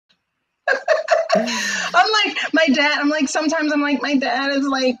I'm like my dad. I'm like sometimes I'm like my dad is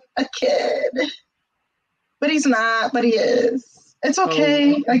like a kid, but he's not. But he is. It's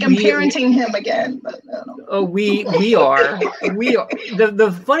okay. Like I'm parenting him again. But we are.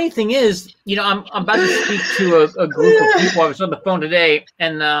 The funny thing is, you know, I'm about to speak to a group of people. I was on the phone today,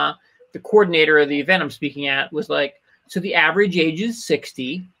 and the coordinator of the event I'm speaking at was like, "So the average age is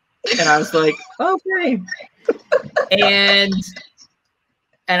 60," and I was like, "Okay," and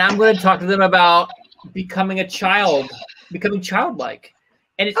I'm going to talk to them about becoming childlike,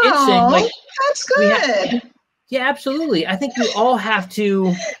 and it's interesting. Like that's good. Yeah, absolutely. I think we all have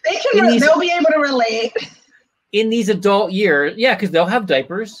to. They'll be able to relate in these adult years. Yeah, because they'll have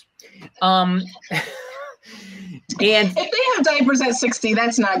diapers. And if they have diapers at 60,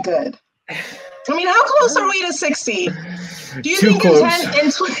 that's not good. I mean, how close are we to 60? Do you think in 10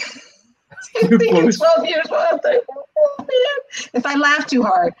 and 12 years? If I laugh too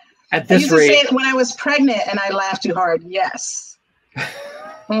hard. At this rate. I used to say it when I was pregnant and I laughed too hard. Yes.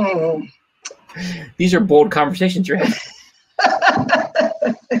 These are bold conversations you're having.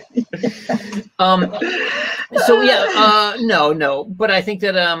 So yeah, no, but I think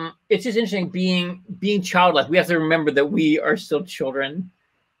that it's just interesting being childlike. We have to remember that we are still children,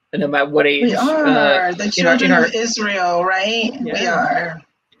 and no matter what age. We are the children of Israel, right? Yeah. We are.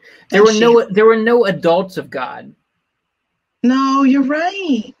 There were no adults of God. No, you're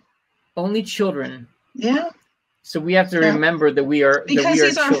right. Only children. Yeah. So we have to remember that we are because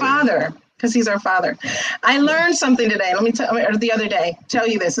he's our Father. Because he's our Father. I learned something today. Let me tell you, or the other day, tell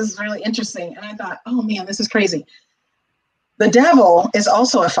you this. This is really interesting. And I thought, oh man, this is crazy. The devil is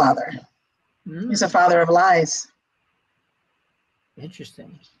also a father. He's a father of lies.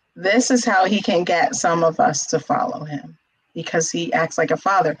 Interesting. This is how he can get some of us to follow him, because he acts like a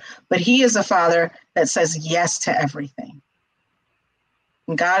father. But he is a father that says yes to everything.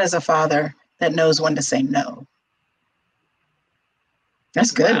 And God is a father that knows when to say no. That's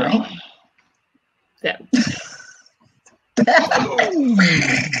good, right? Yeah.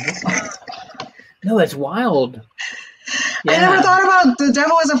 No, that's wild. Yeah. I never thought about the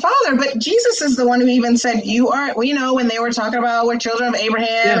devil as a father, but Jesus is the one who even said, you are, you know, when they were talking about we're children of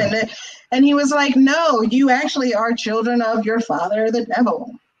Abraham, and he was like, no, you actually are children of your father, the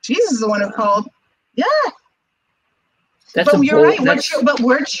devil. Jesus is the one who called, But you're right, but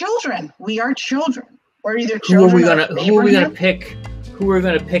we're children. We are children. We're either children. Who are we gonna pick? Who we're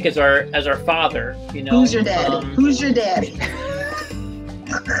going to pick as our father, you know? Who's your daddy? Who's your daddy?